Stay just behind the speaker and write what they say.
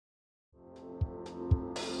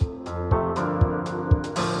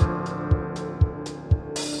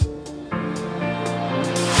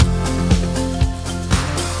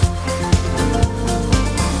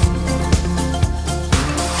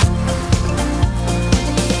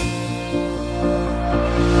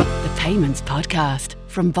Payments podcast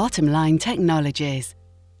from Bottomline Technologies.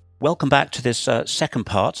 Welcome back to this second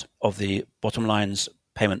part of the Bottomline's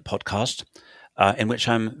Payment podcast, in which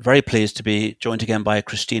I'm very pleased to be joined again by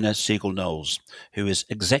Christina Segal-Knowles, who is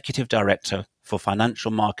Executive Director for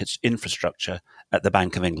Financial Markets Infrastructure at the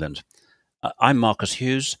Bank of England. I'm Marcus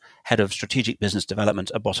Hughes, Head of Strategic Business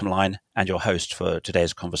Development at Bottomline, and your host for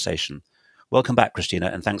today's conversation. Welcome back, Christina,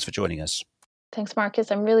 and thanks for joining us. Thanks,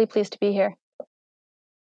 Marcus. I'm really pleased to be here.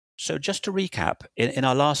 So just to recap, in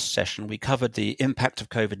our last session, we covered the impact of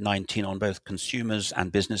COVID-19 on both consumers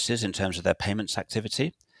and businesses in terms of their payments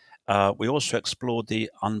activity. We also explored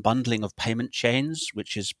the unbundling of payment chains,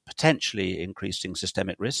 which is potentially increasing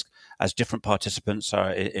systemic risk, as different participants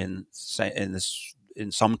are in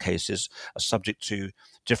some cases are subject to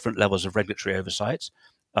different levels of regulatory oversight.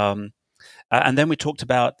 And then we talked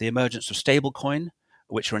about the emergence of stablecoin,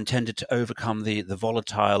 which are intended to overcome the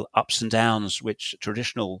volatile ups and downs which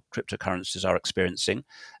traditional cryptocurrencies are experiencing.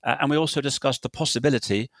 And we also discussed the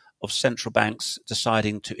possibility of central banks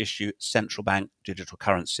deciding to issue central bank digital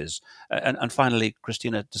currencies. And finally,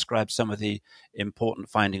 Christina described some of the important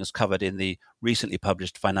findings covered in the recently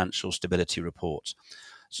published Financial Stability Report.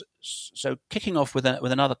 So kicking off with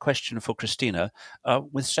another question for Christina,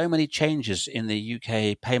 with so many changes in the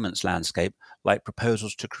UK payments landscape, like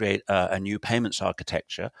proposals to create a new payments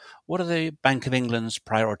architecture, what are the Bank of England's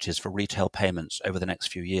priorities for retail payments over the next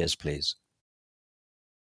few years, please?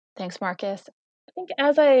 Thanks, Marcus. I think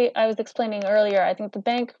as I was explaining earlier, I think the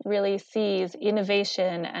bank really sees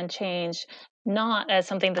innovation and change not as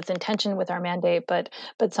something that's in tension with our mandate, but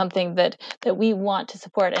something that we want to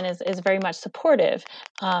support and is very much supportive,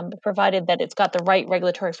 provided that it's got the right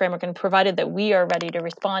regulatory framework and provided that we are ready to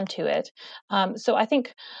respond to it. So I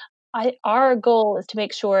think our goal is to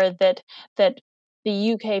make sure that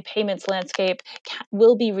the UK payments landscape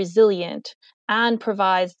will be resilient and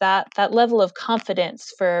provides that level of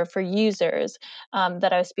confidence for users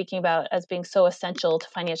that I was speaking about as being so essential to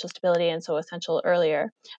financial stability and so essential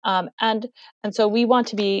earlier. And so we want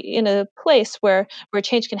to be in a place where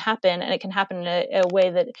change can happen, and it can happen in a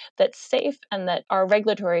way that's safe and that our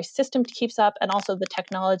regulatory system keeps up, and also the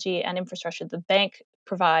technology and infrastructure the bank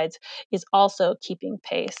provides is also keeping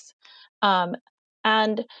pace. And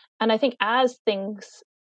I think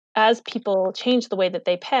as people change the way that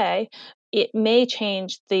they pay, it may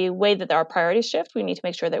change the way that our priorities shift. We need to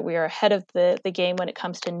make sure that we are ahead of the game when it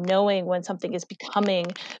comes to knowing when something is becoming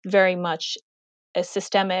very much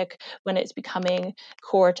systemic, when it's becoming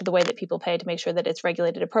core to the way that people pay, to make sure that it's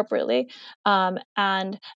regulated appropriately.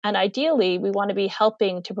 And ideally, we want to be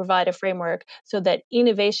helping to provide a framework so that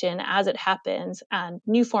innovation, as it happens, and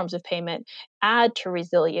new forms of payment add to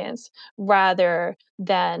resilience rather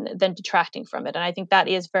than detracting from it. And I think that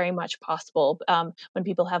is very much possible when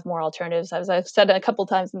people have more alternatives. As I've said a couple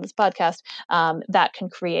times in this podcast, that can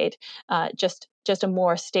create just a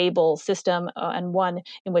more stable system and one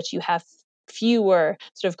in which you have fewer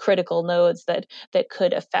sort of critical nodes that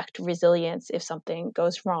could affect resilience if something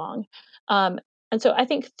goes wrong. And so I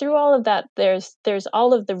think through all of that, there's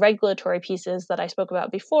all of the regulatory pieces that I spoke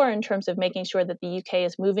about before in terms of making sure that the UK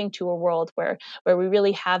is moving to a world where we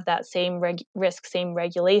really have that same risk, same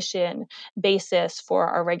regulation basis for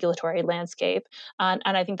our regulatory landscape. And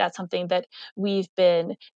I think that's something that we've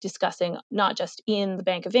been discussing not just in the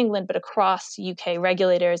Bank of England, but across UK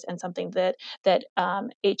regulators, and something that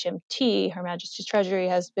HMT, Her Majesty's Treasury,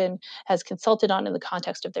 has consulted on in the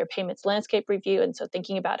context of their payments landscape review. And so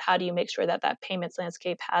thinking about how do you make sure that payments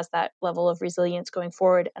landscape has that level of resilience going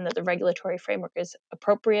forward, and that the regulatory framework is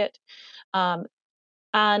appropriate.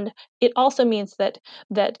 And it also means that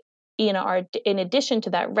in addition to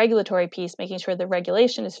that regulatory piece, making sure the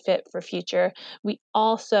regulation is fit for future, we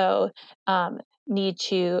also need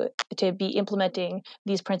to be implementing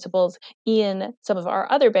these principles in some of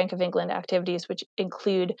our other Bank of England activities, which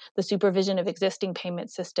include the supervision of existing payment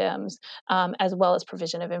systems, as well as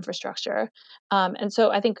provision of infrastructure. And so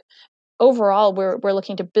I think overall, we're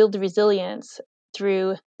looking to build resilience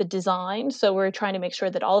through the design. So we're trying to make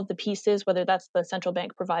sure that all of the pieces, whether that's the central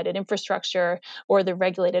bank provided infrastructure or the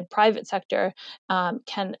regulated private sector,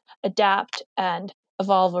 can adapt and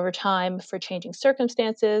evolve over time for changing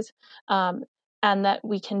circumstances, and that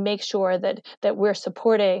we can make sure that we're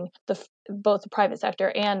supporting both the private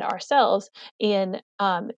sector and ourselves in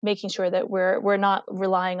making sure that we're not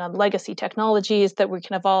relying on legacy technologies, that we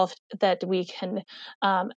can evolve, that we can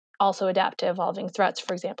also adapt to evolving threats,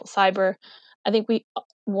 for example, cyber. I think we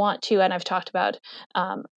want to, and I've talked about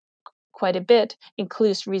quite a bit,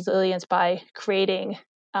 include resilience by creating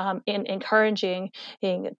and encouraging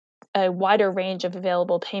a wider range of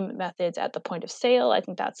available payment methods at the point of sale. I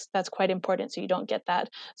think that's quite important, so you don't get that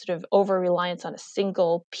sort of over-reliance on a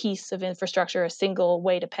single piece of infrastructure, a single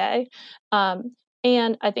way to pay.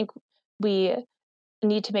 And I think we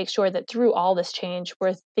need to make sure that through all this change,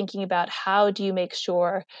 we're thinking about how do you make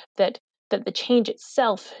sure that the change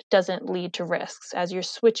itself doesn't lead to risks as you're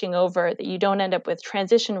switching over, that you don't end up with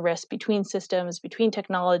transition risk between systems, between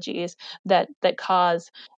technologies that cause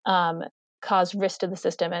risk to the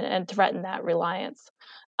system and threaten that reliance.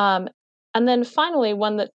 And then finally,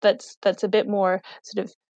 one that's a bit more sort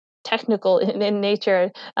of technical in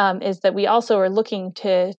nature, is that we also are looking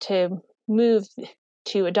to move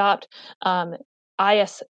to adopt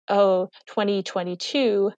ISO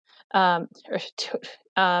 2022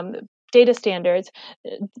 data standards,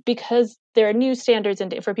 because there are new standards,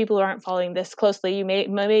 and for people who aren't following this closely, you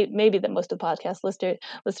maybe that most of the podcast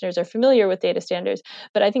listeners are familiar with data standards,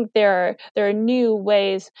 but I think there are new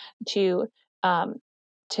ways to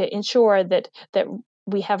ensure that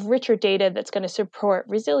we have richer data that's going to support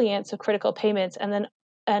resilience of critical payments, and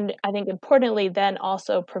I think importantly, then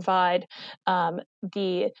also provide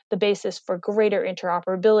the basis for greater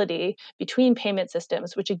interoperability between payment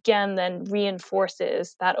systems, which again then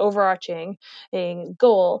reinforces that overarching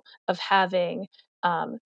goal of having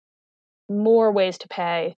more ways to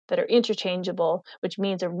pay that are interchangeable, which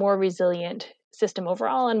means a more resilient system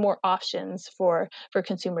overall and more options for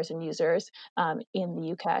consumers and users in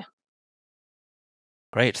the UK.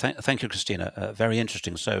 Great. Thank you, Christina. Very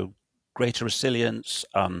interesting. So greater resilience,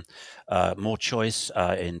 more choice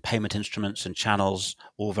in payment instruments and channels,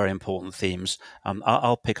 all very important themes.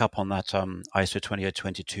 I'll pick up on that ISO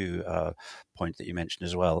 20022 point that you mentioned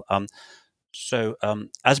as well. So,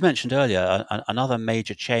 as mentioned earlier, another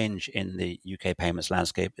major change in the UK payments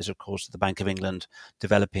landscape is, of course, the Bank of England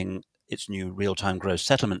developing its new real-time gross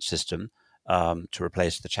settlement system to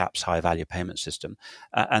replace the CHAPS high-value payment system.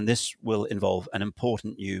 And this will involve an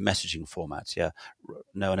important new messaging format,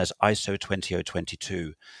 known as ISO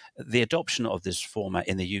 20022. The adoption of this format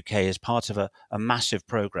in the UK is part of a massive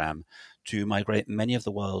program to migrate many of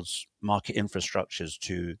the world's market infrastructures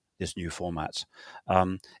to this new format.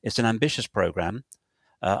 It's an ambitious program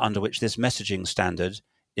under which this messaging standard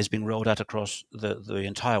is being rolled out across the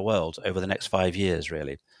entire world over the next 5 years,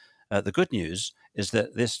 really. The good news is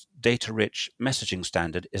that this data-rich messaging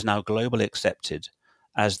standard is now globally accepted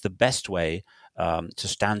as the best way to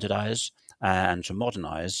standardize and to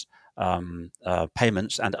modernize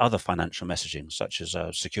payments and other financial messaging, such as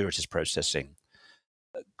securities processing.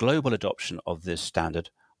 Global adoption of this standard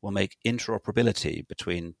will make interoperability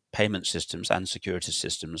between payment systems and security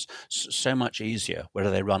systems so much easier, whether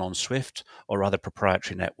they run on SWIFT or other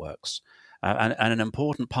proprietary networks. And an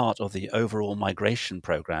important part of the overall migration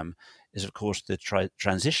program is, of course, the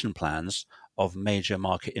transition plans of major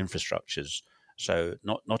market infrastructures. So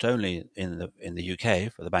not only in the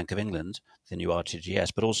UK for the Bank of England, the new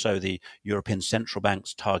RTGS, but also the European Central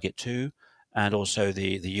Bank's Target 2 and also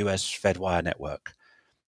the US FedWire network.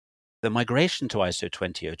 The migration to ISO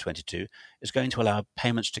 20022 is going to allow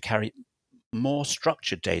payments to carry more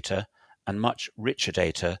structured data and much richer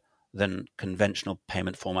data than conventional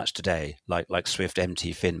payment formats today, like SWIFT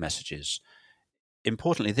MT-FIN messages.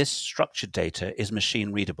 Importantly, this structured data is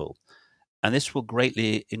machine readable, and this will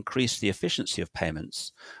greatly increase the efficiency of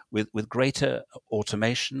payments with greater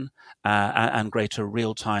automation and greater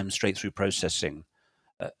real-time straight-through processing.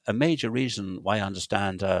 A major reason why I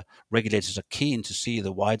understand regulators are keen to see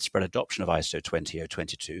the widespread adoption of ISO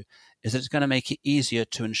 20022 is that it's going to make it easier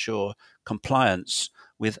to ensure compliance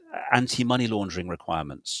with anti-money laundering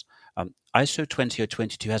requirements. ISO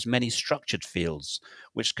 20022 has many structured fields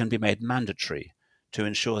which can be made mandatory to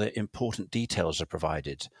ensure that important details are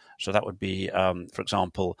provided. So that would be, for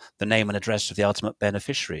example, the name and address of the ultimate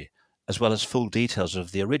beneficiary, as well as full details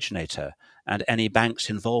of the originator and any banks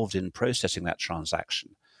involved in processing that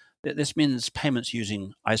transaction. This means payments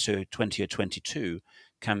using ISO 20022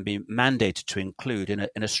 can be mandated to include in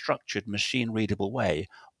a structured, machine-readable way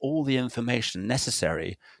all the information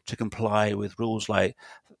necessary to comply with rules like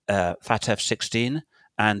FATF 16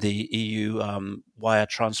 and the EU wire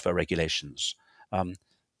transfer regulations.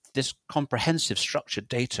 This comprehensive structured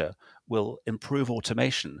data will improve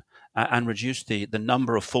automation and reduce the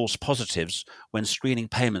number of false positives when screening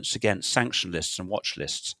payments against sanction lists and watch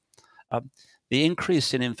lists. The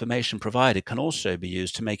increase in information provided can also be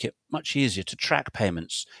used to make it much easier to track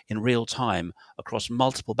payments in real time across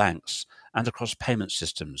multiple banks and across payment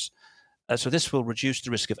systems. So this will reduce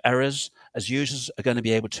the risk of errors, as users are going to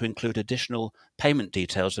be able to include additional payment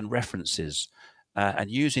details and references. And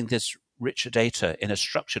using this richer data in a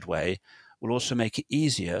structured way will also make it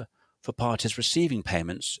easier for parties receiving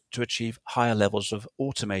payments to achieve higher levels of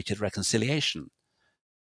automated reconciliation.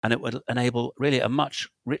 And it would enable really a much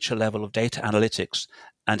richer level of data analytics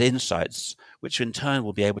and insights, which in turn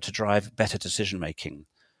will be able to drive better decision making.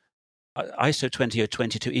 ISO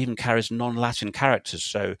 20022 even carries non-Latin characters,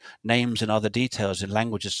 so names and other details in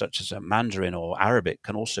languages such as Mandarin or Arabic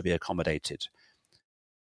can also be accommodated.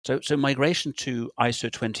 So migration to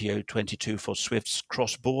ISO 20022 for SWIFT's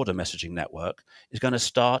cross-border messaging network is going to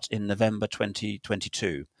start in November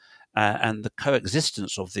 2022, and the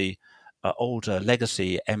coexistence of the older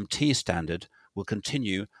legacy MT standard will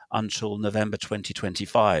continue until November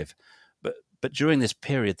 2025. But during this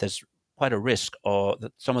period, there's quite a risk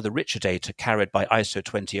that some of the richer data carried by ISO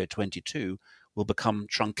 20022 will become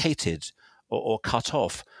truncated or cut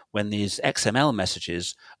off when these XML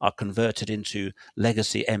messages are converted into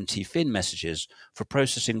legacy MT-FIN messages for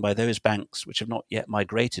processing by those banks which have not yet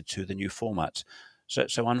migrated to the new format.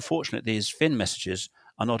 So unfortunately, these FIN messages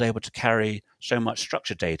are not able to carry so much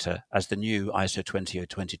structured data as the new ISO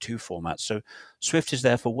 20022 format. So SWIFT is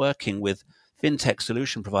therefore working with fintech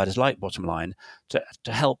solution providers like Bottomline to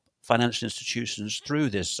help financial institutions through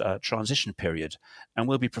this transition period, and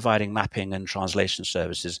we'll be providing mapping and translation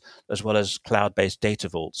services as well as cloud-based data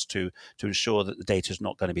vaults to ensure that the data is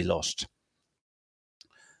not going to be lost.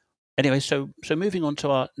 Anyway, so moving on to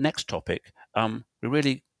our next topic, we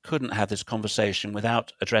really couldn't have this conversation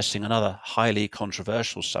without addressing another highly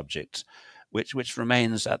controversial subject, which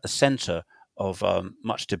remains at the centre of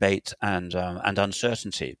much debate and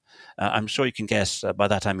uncertainty. I'm sure you can guess by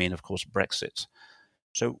that I mean, of course, Brexit.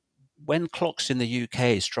 So when clocks in the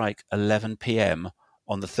UK strike 11 p.m.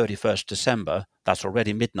 on the 31st December, that's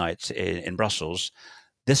already midnight in Brussels,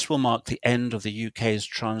 this will mark the end of the UK's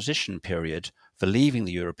transition period for leaving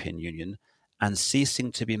the European Union and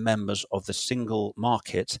ceasing to be members of the single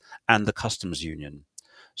market and the customs union.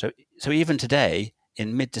 So even today,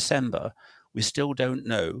 in mid-December, we still don't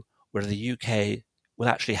know whether the UK will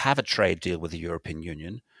actually have a trade deal with the European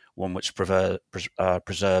Union, one which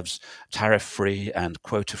preserves tariff-free and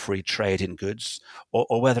quota-free trade in goods,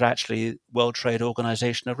 or whether actually World Trade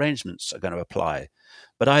Organization arrangements are going to apply.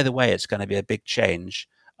 But either way, it's going to be a big change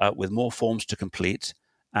with more forms to complete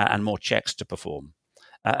and more checks to perform.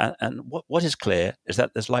 And what is clear is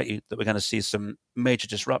that there's likely that we're going to see some major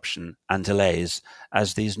disruption and delays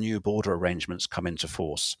as these new border arrangements come into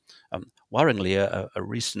force. Worryingly, a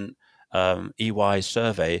recent EY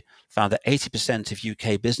survey found that 80%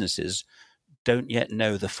 of UK businesses don't yet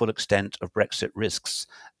know the full extent of Brexit risks,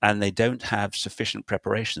 and they don't have sufficient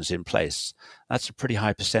preparations in place. That's a pretty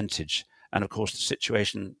high percentage. And of course, the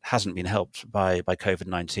situation hasn't been helped by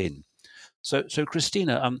COVID-19. So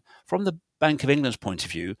Christina, from the Bank of England's point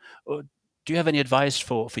of view, do you have any advice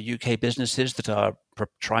for UK businesses that are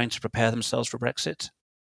trying to prepare themselves for Brexit?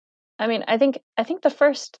 I mean, I think the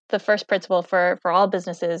first principle for all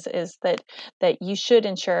businesses is that you should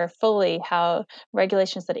ensure fully how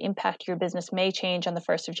regulations that impact your business may change on the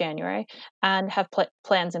 1st of January, and have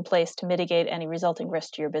plans in place to mitigate any resulting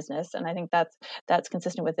risk to your business. And I think that's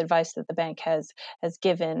consistent with advice that the bank has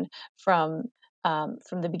given from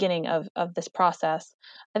the beginning of this process.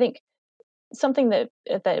 I think something that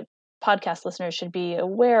podcast listeners should be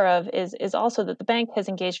aware of is also that the bank has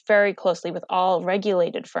engaged very closely with all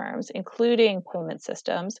regulated firms, including payment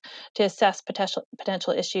systems, to assess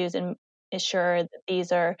potential issues and ensure that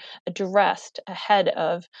these are addressed ahead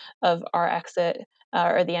of our exit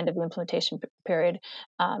or the end of the implementation period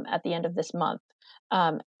at the end of this month.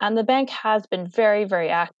 And the bank has been very, very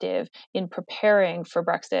active in preparing for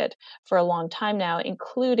Brexit for a long time now,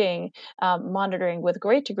 including monitoring with a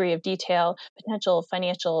great degree of detail potential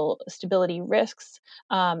financial stability risks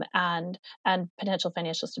and potential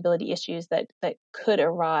financial stability issues that could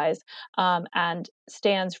arise, and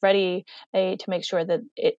stands ready to make sure that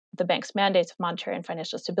the bank's mandates of monetary and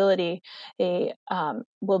financial stability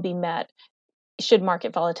will be met should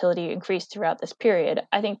market volatility increase throughout this period.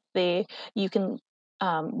 I think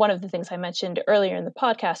one of the things I mentioned earlier in the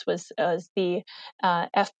podcast was the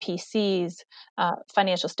FPC's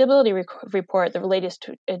financial stability report, the latest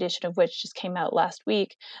edition of which just came out last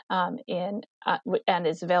week, and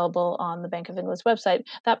is available on the Bank of England's website.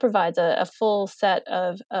 That provides a full set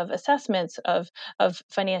of assessments of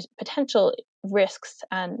potential risks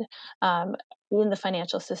and in the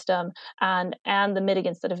financial system and the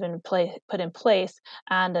mitigants that have been put in place,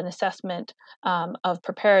 and an assessment of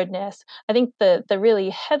preparedness. I think the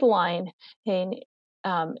really headline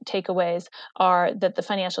takeaways are that the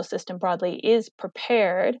financial system broadly is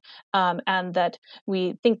prepared, and that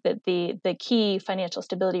we think that the key financial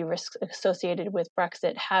stability risks associated with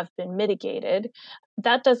Brexit have been mitigated.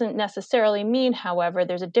 That doesn't necessarily mean, however,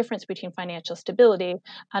 there's a difference between financial stability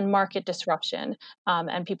and market disruption.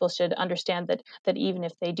 And people should understand that even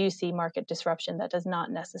if they do see market disruption, that does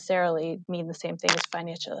not necessarily mean the same thing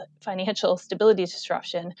as financial stability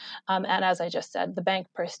disruption. And as I just said, the bank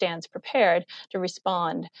stands prepared to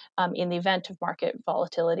respond in the event of market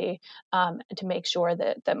volatility to make sure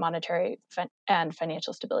that monetary and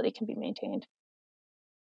financial stability can be maintained.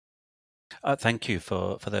 Thank you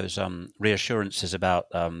for those reassurances about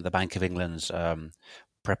the Bank of England's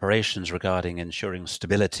preparations regarding ensuring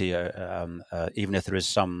stability, even if there is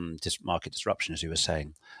some market disruption, as you were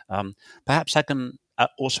saying. Perhaps I can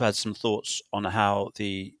also add some thoughts on how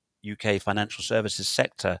the UK financial services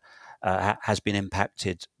sector has been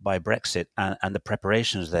impacted by Brexit and the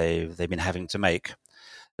preparations they've been having to make.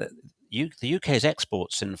 The UK's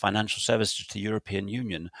exports in financial services to the European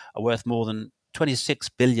Union are worth more than £26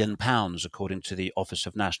 billion, according to the Office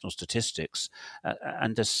of National Statistics.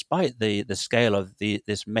 And despite the scale of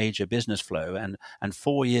this major business flow, and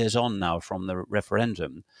 4 years on now from the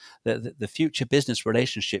referendum, the future business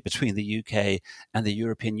relationship between the UK and the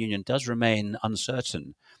European Union does remain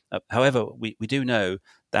uncertain. However, we do know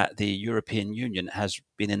that the European Union has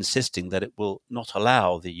been insisting that it will not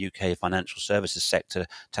allow the UK financial services sector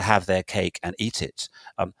to have their cake and eat it.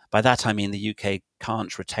 By that, I mean the UK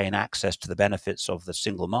can't retain access to the benefits of the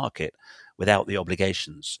single market without the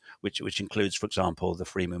obligations, which includes, for example, the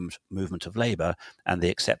free movement of labour and the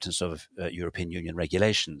acceptance of European Union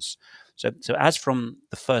regulations. So as from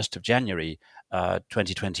the 1st of January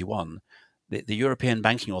 2021, the European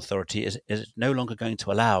Banking Authority is no longer going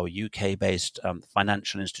to allow UK-based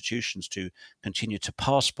financial institutions to continue to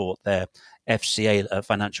passport their FCA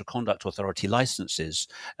Financial Conduct Authority licenses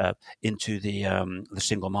into the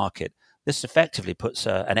single market. This effectively puts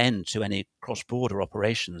an end to any cross-border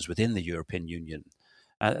operations within the European Union.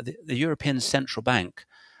 The European Central Bank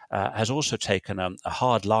has also taken a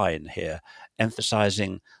hard line here,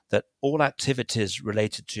 emphasizing that all activities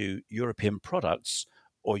related to European products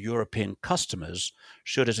or European customers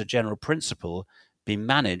should, as a general principle, be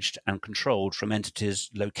managed and controlled from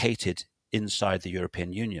entities located inside the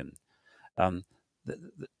European Union.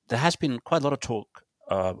 There has been quite a lot of talk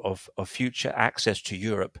of future access to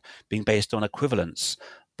Europe being based on equivalence,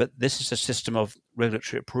 but this is a system of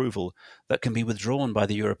regulatory approval that can be withdrawn by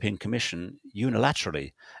the European Commission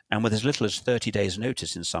unilaterally and with as little as 30 days'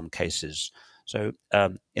 notice in some cases. So,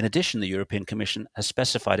 in addition, the European Commission has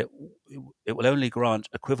specified it will only grant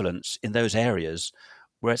equivalence in those areas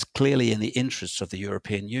where it's clearly in the interests of the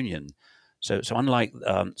European Union. So unlike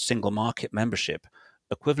single market membership,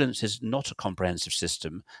 equivalence is not a comprehensive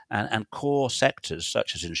system, and core sectors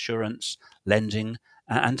such as insurance, lending,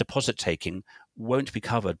 and deposit taking won't be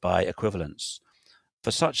covered by equivalence.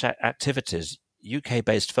 For such activities,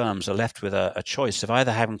 UK-based firms are left with a choice of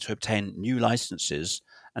either having to obtain new licenses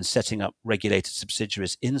and setting up regulated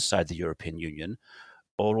subsidiaries inside the European Union,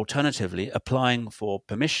 or alternatively applying for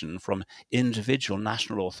permission from individual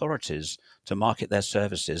national authorities to market their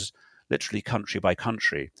services, literally country by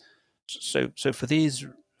country. So for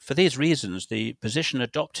these reasons, the position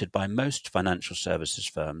adopted by most financial services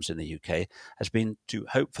firms in the UK has been to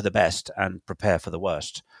hope for the best and prepare for the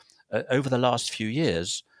worst. Over the last few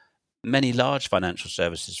years, many large financial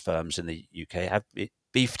services firms in the UK have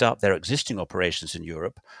beefed up their existing operations in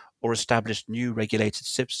Europe or established new regulated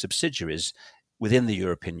subsidiaries within the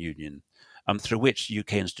European Union, through which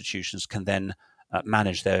UK institutions can then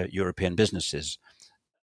manage their European businesses.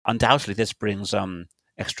 Undoubtedly, this brings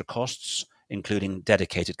extra costs, including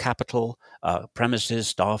dedicated capital, premises,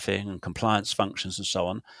 staffing, and compliance functions, and so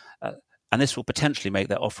on. And this will potentially make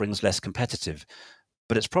their offerings less competitive.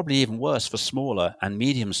 But it's probably even worse for smaller and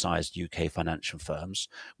medium-sized UK financial firms,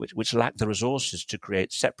 which lack the resources to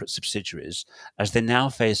create separate subsidiaries, as they now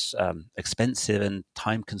face expensive and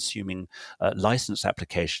time-consuming license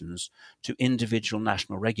applications to individual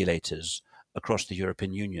national regulators across the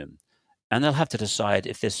European Union. And they'll have to decide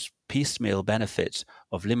if this piecemeal benefit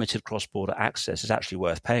of limited cross-border access is actually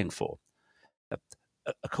worth paying for.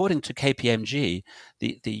 According to KPMG,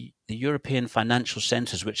 the European financial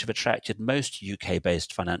centres which have attracted most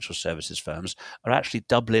UK-based financial services firms are actually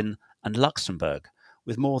Dublin and Luxembourg,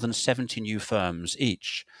 with more than 70 new firms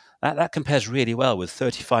each. That compares really well with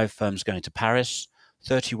 35 firms going to Paris,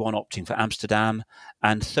 31 opting for Amsterdam,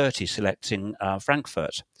 and 30 selecting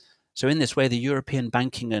Frankfurt. So in this way, the European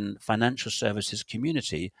banking and financial services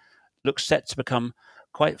community looks set to become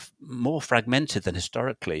quite more fragmented than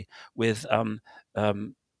historically, with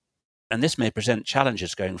and this may present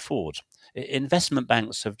challenges going forward. Investment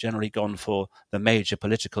banks have generally gone for the major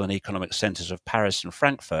political and economic centres of Paris and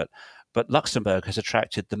Frankfurt, but Luxembourg has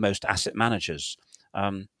attracted the most asset managers.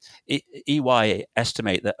 EY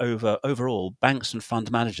estimate that overall, banks and fund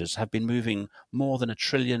managers have been moving more than £1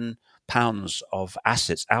 trillion of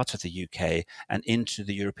assets out of the UK and into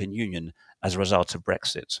the European Union as a result of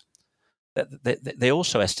Brexit. They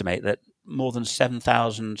also estimate that more than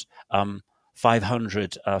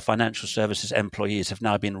 7,500 financial services employees have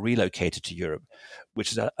now been relocated to Europe,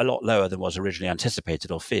 which is a lot lower than was originally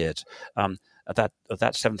anticipated or feared. That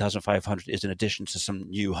 7,500 is in addition to some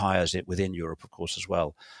new hires within Europe, of course, as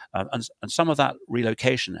well. And some of that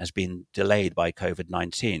relocation has been delayed by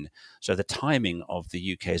COVID-19. So the timing of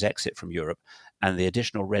the UK's exit from Europe and the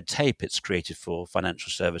additional red tape it's created for financial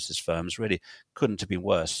services firms really couldn't have been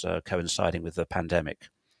worse, coinciding with the pandemic.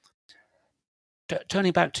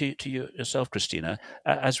 Turning back to yourself, Christina,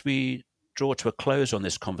 as we draw to a close on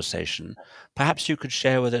this conversation, perhaps you could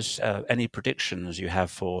share with us any predictions you have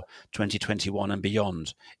for 2021 and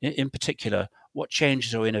beyond. In particular, what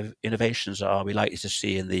changes or innovations are we likely to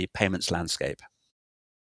see in the payments landscape?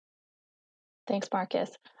 Thanks, Marcus.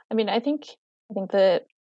 I mean, I think the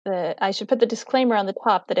I should put the disclaimer on the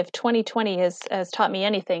top that if 2020 has taught me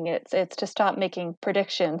anything, it's to stop making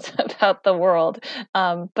predictions about the world.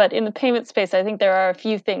 But in the payment space, I think there are a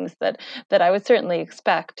few things that I would certainly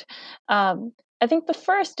expect. I think the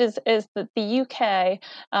first is that the UK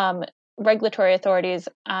regulatory authorities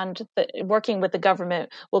and working with the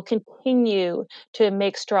government will continue to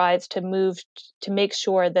make strides to move to make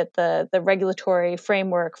sure that the regulatory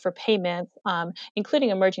framework for payments, including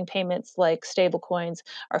emerging payments like stablecoins,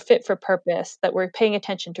 are fit for purpose, that we're paying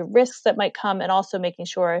attention to risks that might come, and also making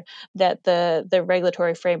sure that the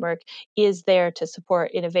regulatory framework is there to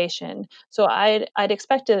support innovation. So I'd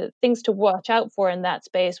expect things to watch out for in that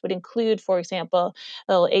space would include, for example,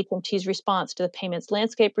 HMT's response to the payments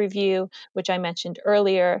landscape review, which I mentioned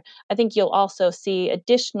earlier. I think you'll also see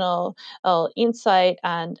additional insight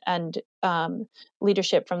and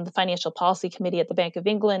leadership from the Financial Policy Committee at the Bank of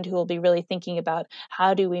England, who will be really thinking about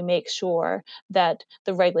how do we make sure that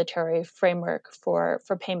the regulatory framework for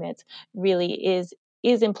payments really is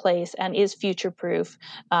in place and is future-proof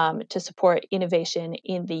to support innovation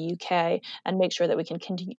in the UK and make sure that we can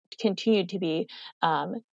continue to be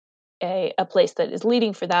a place that is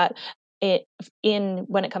leading for that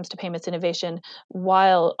when it comes to payments innovation,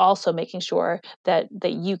 while also making sure that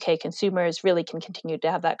the UK consumers really can continue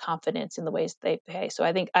to have that confidence in the ways they pay. So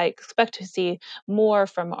I think I expect to see more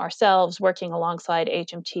from ourselves working alongside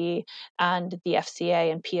HMT and the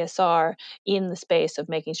FCA and PSR in the space of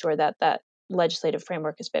making sure that that legislative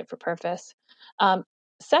framework is fit for purpose.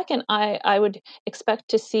 Second, I would expect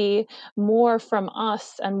to see more from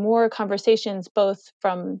us and more conversations, both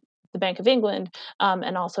from the Bank of England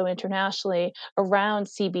and also internationally around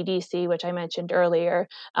CBDC, which I mentioned earlier.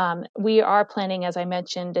 We are planning, as I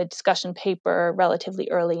mentioned, a discussion paper relatively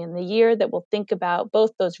early in the year that will think about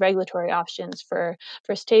both those regulatory options for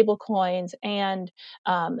stablecoins and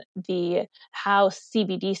the how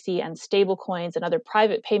CBDC and stablecoins and other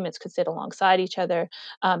private payments could sit alongside each other,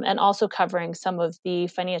 and also covering some of the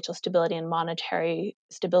financial stability and monetary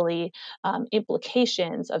stability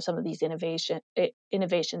implications of some of these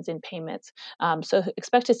innovations in payments. So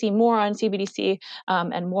expect to see more on CBDC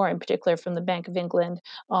and more in particular from the Bank of England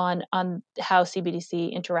on how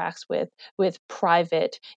CBDC interacts with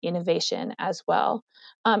private innovation as well.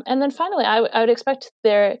 And then finally, I would expect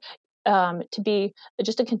there to be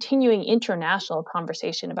just a continuing international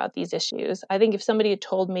conversation about these issues. I think if somebody had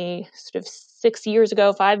told me sort of 6 years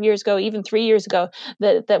ago, 5 years ago, even 3 years ago,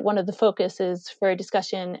 that one of the focuses for a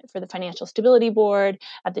discussion for the Financial Stability Board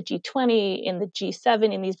at the G20, in the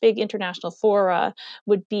G7, in these big international fora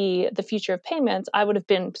would be the future of payments, I would have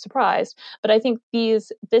been surprised. But I think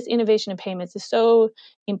this innovation in payments is so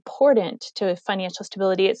important to financial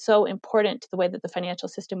stability. It's so important to the way that the financial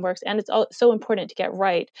system works, and it's so important to get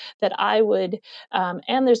right that I would,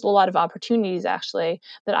 and there's a lot of opportunities actually,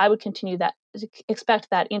 that I would expect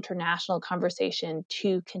that international conversation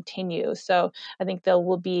to continue. So I think there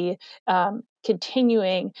will be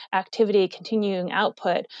continuing activity, continuing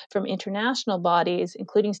output from international bodies,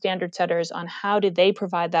 including standard setters, on how do they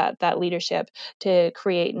provide that leadership to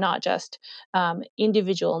create not just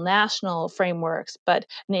individual national frameworks, but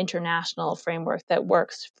an international framework that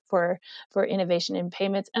works for innovation in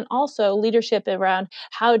payments, and also leadership around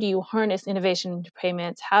how do you harness innovation into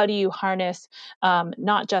payments, how do you harness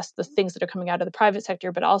not just the things that are coming out of the private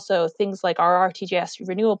sector, but also things like our RTGS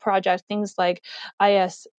renewal project, things like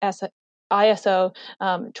ISO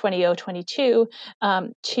 20022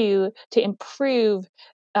 to improve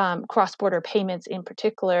cross-border payments in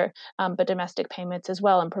particular, but domestic payments as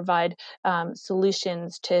well, and provide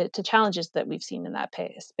solutions to challenges that we've seen in that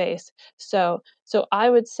space. So I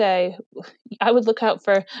would say I would look out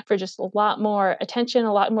for just a lot more attention,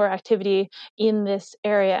 a lot more activity in this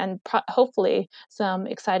area, and hopefully some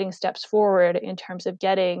exciting steps forward in terms of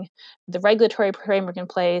getting the regulatory framework in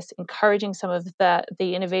place, encouraging some of the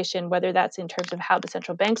innovation, whether that's in terms of how the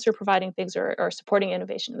central banks are providing things or supporting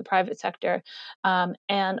innovation in the private sector,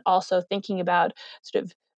 and also thinking about sort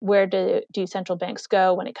of where do central banks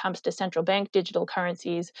go when it comes to central bank digital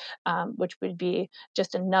currencies, which would be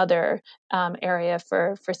just another area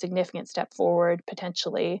for significant step forward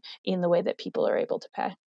potentially in the way that people are able to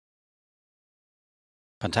pay.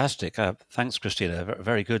 Fantastic. Thanks, Christina.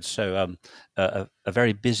 Very good. So a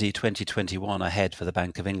very busy 2021 ahead for the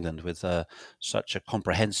Bank of England with such a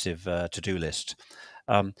comprehensive to-do list.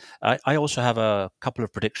 I also have a couple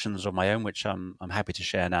of predictions of my own, which I'm happy to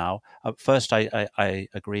share now. First, I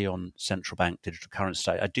agree on central bank digital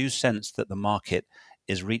currency. I do sense that the market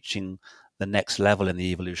is reaching the next level in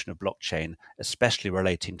the evolution of blockchain, especially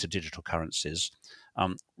relating to digital currencies.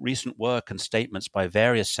 Recent work and statements by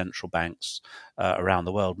various central banks around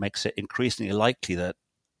the world makes it increasingly likely that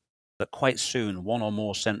quite soon one or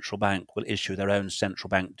more central bank will issue their own central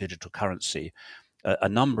bank digital currency. A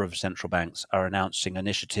number of central banks are announcing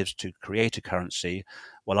initiatives to create a currency,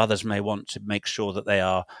 while others may want to make sure that they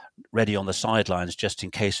are ready on the sidelines just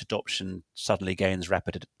in case adoption suddenly gains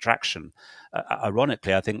rapid traction.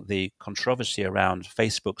 Ironically, I think the controversy around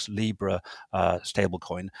Facebook's Libra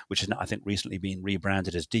stablecoin, which has I think recently been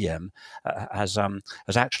rebranded as Diem, has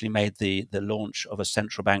actually made the launch of a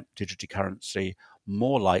central bank digital currency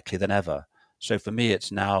more likely than ever. So for me,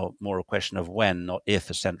 it's now more a question of when, not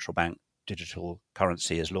if, a central bank digital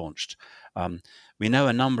currency is launched. We know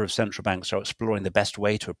a number of central banks are exploring the best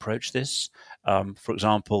way to approach this. For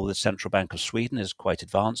example, the Central Bank of Sweden is quite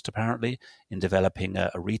advanced, apparently, in developing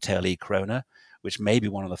a retail e-krona, which may be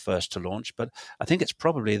one of the first to launch. But I think it's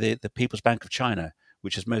probably the People's Bank of China,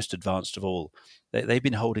 which is most advanced of all. They've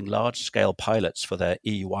been holding large-scale pilots for their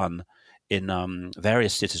e-yuan in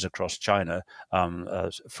various cities across China,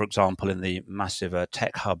 for example, in the massive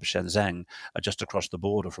tech hub Shenzhen, just across the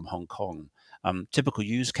border from Hong Kong. Typical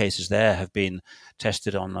use cases there have been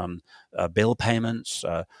tested on bill payments,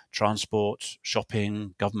 transport,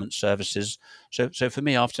 shopping, government services. So for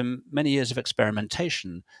me, after many years of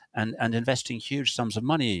experimentation and investing huge sums of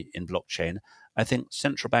money in blockchain, I think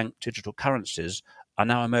central bank digital currencies are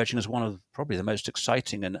now emerging as one of probably the most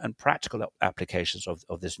exciting and practical applications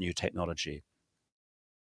of this new technology.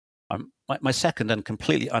 My second and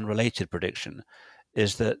completely unrelated prediction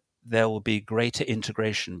is that there will be greater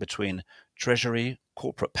integration between treasury,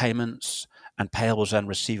 corporate payments, and payables and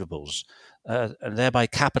receivables, and thereby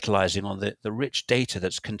capitalizing on the rich data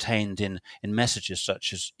that's contained in messages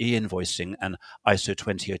such as e-invoicing and ISO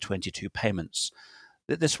 20022 payments.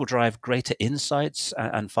 This will drive greater insights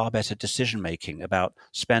and far better decision-making about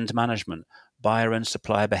spend management, buyer and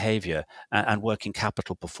supplier behavior, and working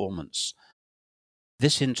capital performance.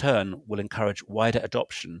 This, in turn, will encourage wider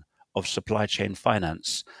adoption of supply chain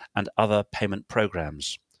finance and other payment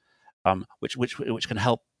programs, which can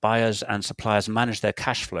help buyers and suppliers manage their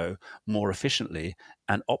cash flow more efficiently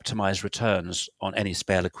and optimize returns on any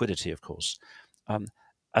spare liquidity, of course.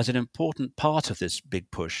 As an important part of this big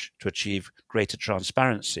push to achieve greater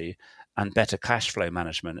transparency and better cash flow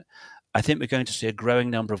management, I think we're going to see a growing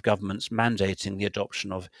number of governments mandating the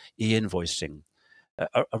adoption of e-invoicing.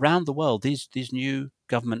 Around the world, these new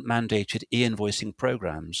government-mandated e-invoicing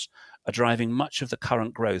programs are driving much of the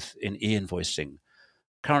current growth in e-invoicing.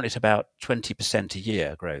 Currently, it's about 20% a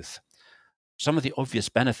year growth. Some of the obvious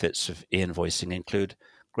benefits of e-invoicing include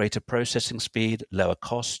greater processing speed, lower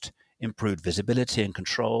cost, improved visibility and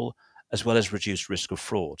control, as well as reduced risk of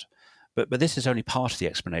fraud. But this is only part of the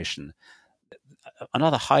explanation.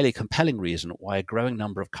 Another highly compelling reason why a growing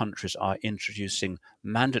number of countries are introducing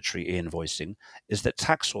mandatory e-invoicing is that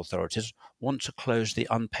tax authorities want to close the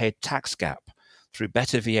unpaid tax gap through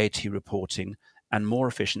better VAT reporting and more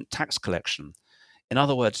efficient tax collection. In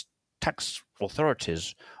other words, tax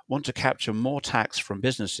authorities want to capture more tax from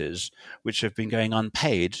businesses which have been going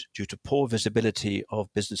unpaid due to poor visibility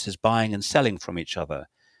of businesses buying and selling from each other.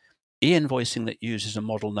 E-invoicing that uses a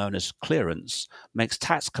model known as clearance makes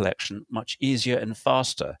tax collection much easier and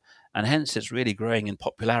faster, and hence it's really growing in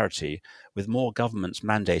popularity with more governments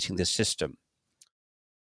mandating this system.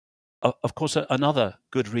 Of course, another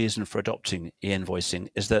good reason for adopting e-invoicing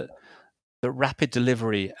is that The rapid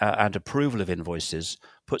delivery and approval of invoices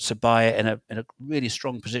puts a buyer in a really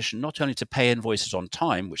strong position, not only to pay invoices on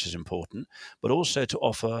time, which is important, but also to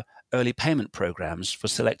offer early payment programs for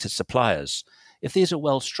selected suppliers. If these are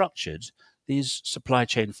well structured, these supply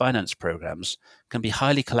chain finance programs can be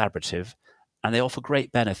highly collaborative, and they offer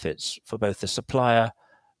great benefits for both the supplier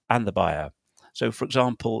and the buyer. So, for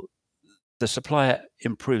example, the supplier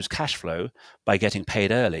improves cash flow by getting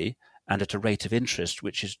paid early and at a rate of interest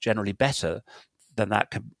which is generally better than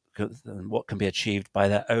than what can be achieved by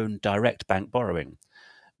their own direct bank borrowing.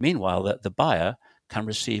 Meanwhile, the buyer can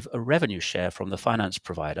receive a revenue share from the finance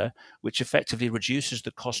provider, which effectively reduces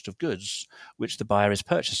the cost of goods which the buyer is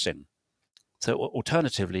purchasing. So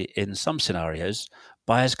alternatively, in some scenarios,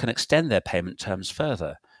 buyers can extend their payment terms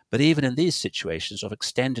further. But even in these situations of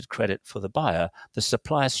extended credit for the buyer, the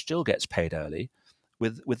supplier still gets paid early,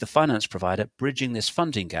 with the finance provider bridging this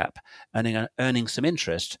funding gap and earning some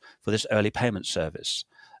interest for this early payment service.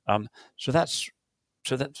 Um, so that's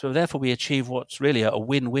so therefore we achieve what's really a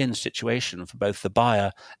win-win situation for both the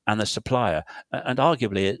buyer and the supplier. And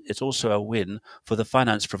arguably, it's also a win for the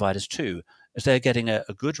finance providers too, as they're getting a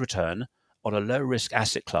good return on a low-risk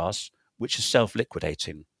asset class, which is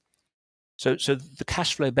self-liquidating. So the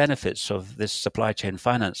cash flow benefits of this supply chain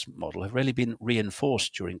finance model have really been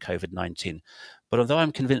reinforced during COVID-19. But although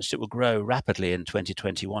I'm convinced it will grow rapidly in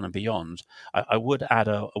 2021 and beyond, I would add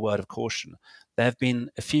a word of caution. There have been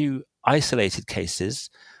a few isolated cases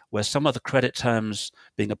where some of the credit terms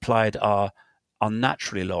being applied are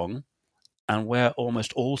unnaturally long, and where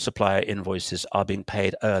almost all supplier invoices are being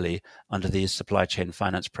paid early under these supply chain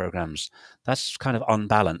finance programs. That's kind of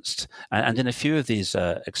unbalanced. And in a few of these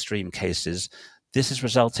extreme cases, this has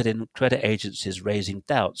resulted in credit agencies raising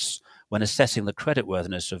doubts when assessing the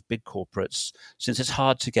creditworthiness of big corporates, since it's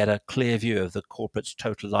hard to get a clear view of the corporate's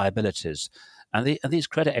total liabilities. And these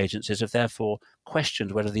credit agencies have therefore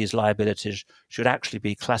questioned whether these liabilities should actually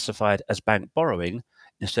be classified as bank borrowing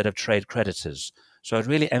instead of trade creditors. So I'd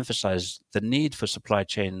really emphasize the need for supply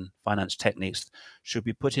chain finance techniques should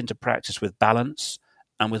be put into practice with balance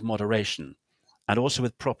and with moderation, and also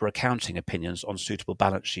with proper accounting opinions on suitable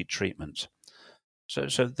balance sheet treatment. So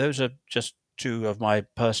those are just two of my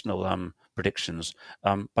personal predictions,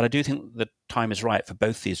 but I do think the time is right for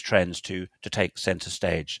both these trends to take center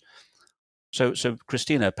stage. So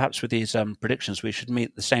Christina, perhaps with these predictions, we should meet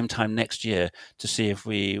at the same time next year to see if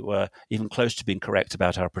we were even close to being correct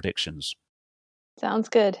about our predictions. Sounds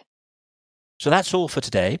good. So that's all for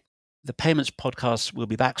today. The Payments Podcast will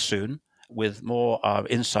be back soon with more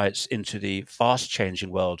insights into the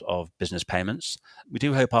fast-changing world of business payments. We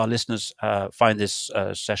do hope our listeners find this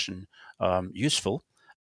session useful.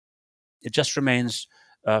 It just remains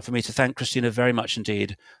for me to thank Christina very much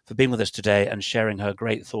indeed for being with us today and sharing her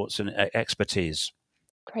great thoughts and expertise.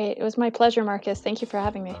 Great. It was my pleasure, Marcus. Thank you for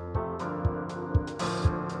having me.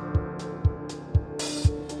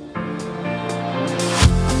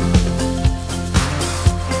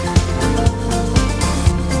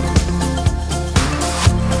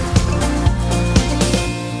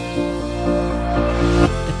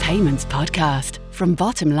 Payments Podcast from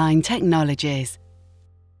Bottomline Technologies.